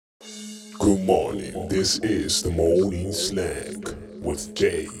Good morning, this is the morning snack with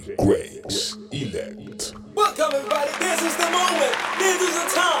Jay Grace Elect. Welcome everybody, this is the moment, this is the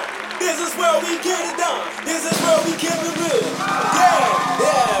time, this is where we get it done, this is where we keep it real.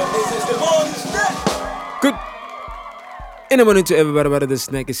 Yeah, this is the morning snack. Good. In the morning to everybody about the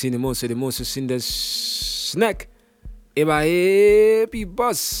snack is in the most is in the snack. Eba happy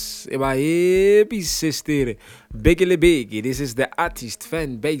boss, eba happy sister. Biggie Biggie, this is the artist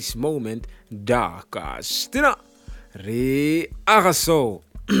fan base moment. Darka Stina Re Araso.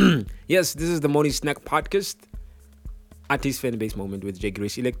 Yes, this is the morning snack podcast. Artist fan base moment with Jay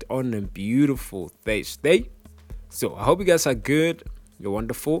Grace Elect on a beautiful Thursday. So I hope you guys are good. You're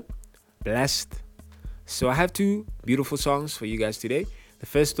wonderful, blessed. So I have two beautiful songs for you guys today. The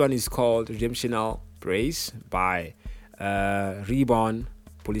first one is called Redemptional Praise by Reborn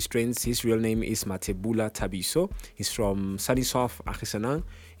Polystrains. His real name is Matebula Tabiso. He's from Sunnysoft, Achisanang.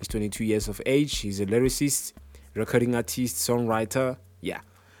 He's 22 years of age. He's a lyricist, recording artist, songwriter. Yeah.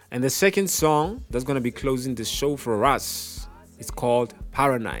 And the second song that's going to be closing the show for us is called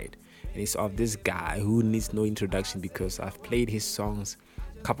Paranoid. And it's of this guy who needs no introduction because I've played his songs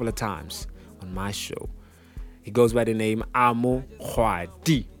a couple of times on my show. He goes by the name Amo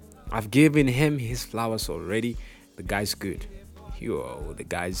Khwadi. I've given him his flowers already. The guy's good. Yo, the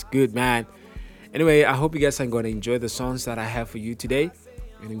guy's good, man. Anyway, I hope you guys are going to enjoy the songs that I have for you today.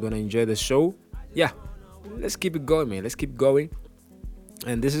 And you're going to enjoy the show. Yeah, let's keep it going, man. Let's keep going.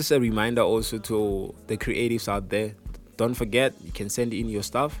 And this is a reminder also to the creatives out there. Don't forget, you can send in your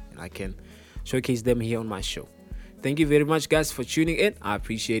stuff and I can showcase them here on my show. Thank you very much, guys, for tuning in. I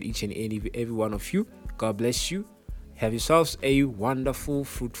appreciate each and every one of you. God bless you. Have yourselves a wonderful,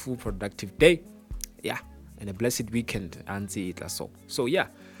 fruitful, productive day. Yeah. And a blessed weekend. So yeah.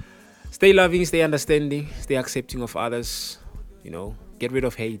 Stay loving, stay understanding, stay accepting of others. You know, get rid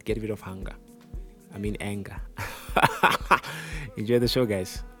of hate, get rid of hunger. I mean anger. Enjoy the show,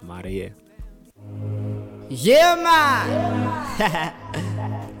 guys. Maria. Yeah, man.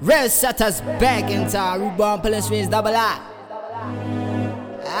 Red Satter's back in town. Reborn Polystrains double I.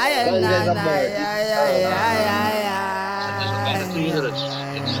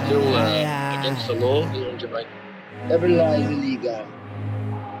 It's still against the law here in Jamaica. Every law is illegal.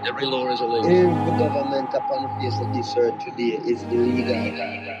 Every law is illegal. Every government upon the face of this earth today is illegal.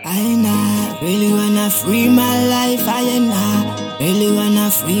 I not really wanna free my life. I not really wanna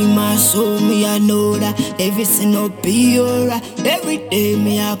free my soul. Me I know that everything will be alright. Every day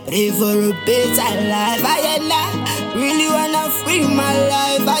me I pray for a better life. I not really wanna free my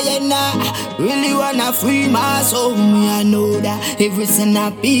life. I not really wanna free my soul. Me I know that everything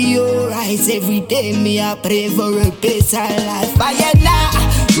will be alright. Every day me I pray for a better life. I not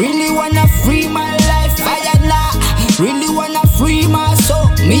really wanna free my life, really wanna free my soul.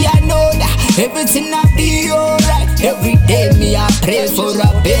 Me I know that everything will be alright. Every day me I pray for a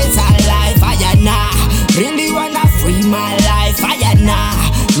better life. I really wanna free my life. I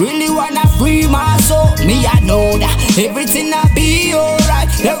really wanna free my soul. Me I know that everything will be alright.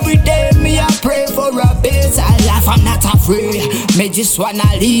 Every day me I pray for a better life. I'm not afraid. Me just wanna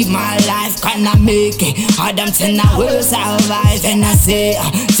live my life. Can I make it? Adam said I will survive. And I say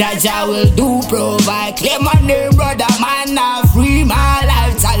Jaja will do provide. Claim my name, brother man, I free my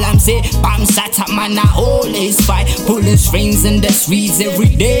life. Tell him say Bam Sata man, I always fight. Pulling strings in the streets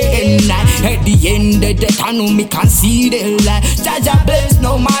every day and night. At the end of the tunnel me can see the light. Jaja bless,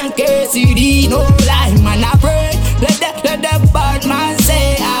 no man can see no lie. Man I pray, let the bad man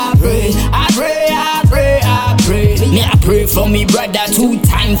say I pray. Me I pray for me brother, 2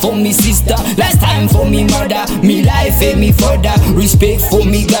 times for me sister, last time for me mother. Me life and me father, respect for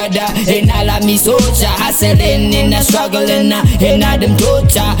me God and all of me soldier. Hustling in a struggling and all them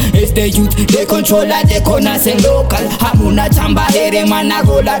torture. If the youth they control that they gonna say local. Hamuna chamba here man I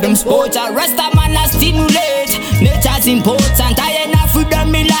roll at them sports. Rasta man I stimulate. Nature's important. I ain't not freedom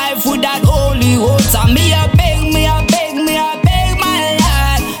me life without holy water. Me I beg my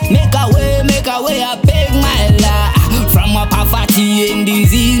life. Make a way, I beg my life. From a poverty and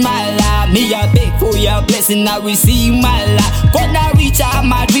disease, my life. Me I beg for your blessing, I receive my life. Gonna reach out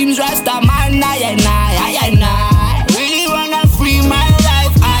my dreams, Rasta man, I really wanna free my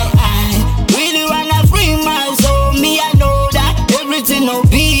life, I really wanna free my soul. Me I know that everything will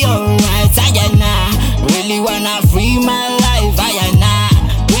be alright, I really wanna free my life, I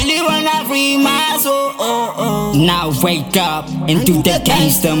really wanna free my soul. Now wake up and do the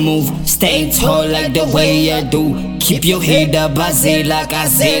gangster move. Stay tall like the way you do. Keep your head up, I say like I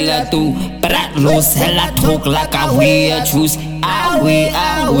say la do. Brat los hella talk like I wear truth. I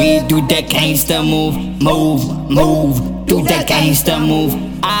we do the gangster move. Move, do the gangster move.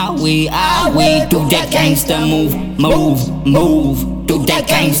 do that gangsta move, move, do that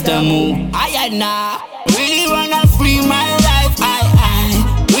gangsta move. I really wanna free my life, I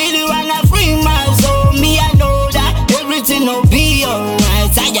really wanna free my soul. Me, I know that everything will be alright.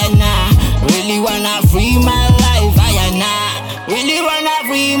 I really wanna free my life, I really wanna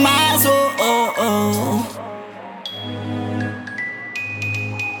free my soul.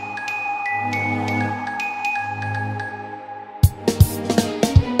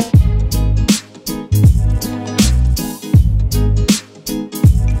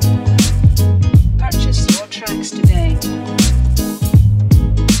 Purchase your tracks today.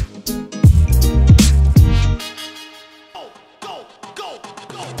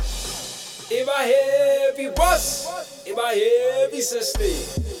 If I heavy boss, if I heavy system,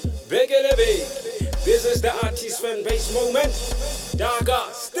 big and big. This is the artist fan base moment.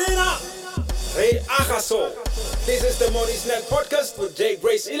 Daga, stand up. Ray Agaso. This is the Morning Snack podcast with Jay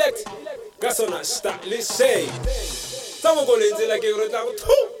Grace Elect. Gasona stylist say. Someone go into like a little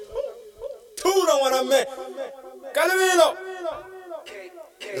two don't wanna make. Calamino.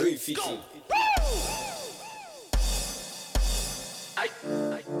 Rifiki.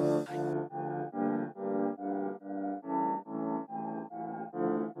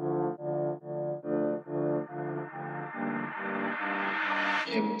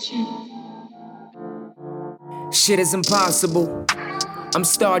 Shit is impossible. I'm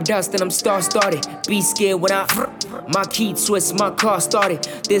stardust and I'm star-started. Be scared when my key twist, my car started.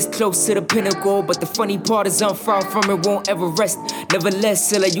 This close to the pinnacle, but the funny part is I'm far from it, won't ever rest. Nevertheless,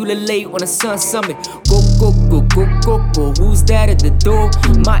 till I ululate on a sun summit. Go, who's that at the door?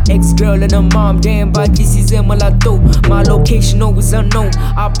 My ex-girl and her mom, damn, by GC's in Malato. My location always unknown.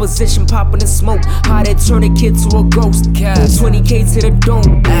 Opposition popping the smoke. How they turn a kid to a ghost. Cash 20K to the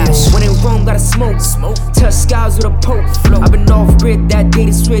dome. Ash. When in Rome, gotta smoke. Touch skies with a poke. I've been off grid that day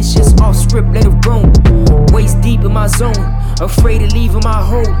to switch, just off script, let it roam. Waist deep in my zone, afraid to leave in my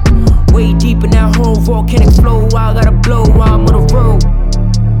hole. Way deep in that whole volcanic flow, I gotta blow while I'm on the road.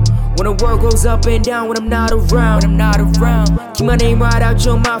 When the world goes up and down, when I'm not around, keep my name right out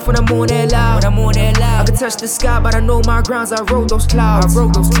your mouth when I'm on that loud. I can touch the sky, but I know my grounds. I rode those clouds. I'm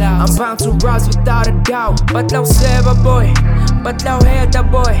bound to rise without a doubt. Batlaw seva boy, batlaw heta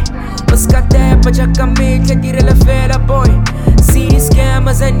boy. Maskate pa kami, tira la fela boy. See these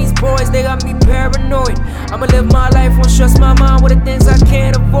scammers and these boys, they got me paranoid. I'ma live my life, won't trust my mind with the things I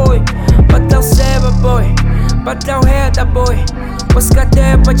can't avoid. Batlaw seva boy, batlaw heta boy.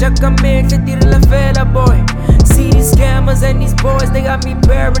 Maskate pa kami, tira la fela boy. See these scammers and these boys, they got me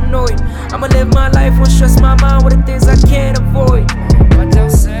paranoid. I'ma live my life, won't trust my mind with the things I can't avoid. Batlaw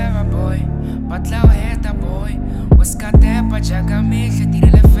seva boy, batlaw heta boy. Maskate pa kami,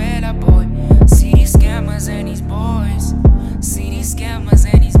 tira la fela boy. See these scammers and these boys. See these scammers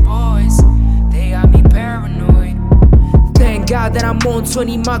and these boys, they got me paranoid. Thank God that I'm on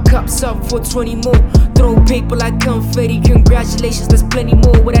 20, my cup's up for 20 more. Throw paper like confetti, congratulations, there's plenty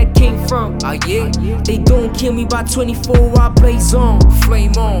more where that came from. Oh yeah, they don't kill me by 24, I blaze on,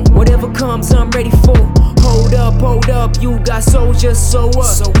 flame on. Whatever comes, I'm ready for. Hold up, you got soldiers, so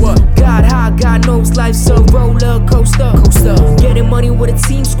what? God high, God knows life's a roller coaster. Getting money with a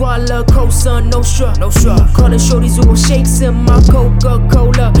team squad, La Cosa Nostra. Calling shorties who gon' shakes in my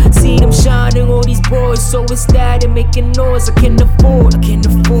Coca-Cola. See them shining, all these boys, so it's that and making noise I can't afford.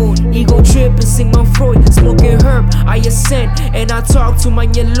 Ego trip and sing my Freud. Smoking herb, I ascend and I talk to my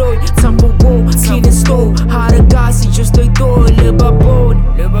yellow. Time for war, clean and stove. How the guys, he just a door, live aboard.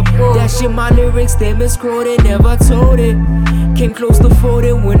 That shit, my lyrics, they misquoted, never told it. Came close to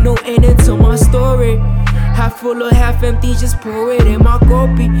folding with no ending to my story. Half full or half empty, just pour it in my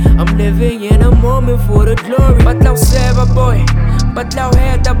copy. I'm living in a moment for the glory. Batlaw seva boy, batlaw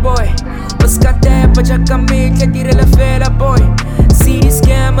heta boy. Maskate pa kami, tira la fela boy. See these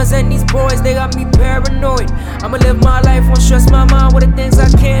scammers and these boys, they got me paranoid. I'ma live my life, won't trust my mind with the things I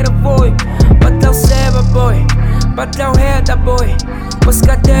can't avoid. Batlaw seva boy, batlaw heta boy.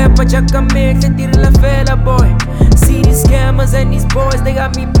 Maskate pa kami, tira la fela boy. See these scammers and these boys, they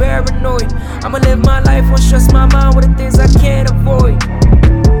got me paranoid. I'ma live my life, won't trust my mind with the things I can't avoid.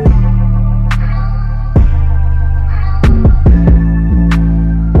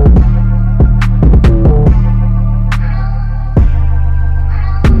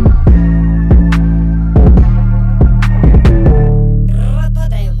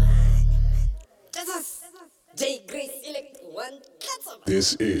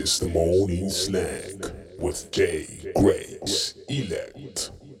 This is the Morning Slang with Jay Grace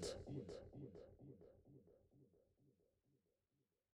Elect.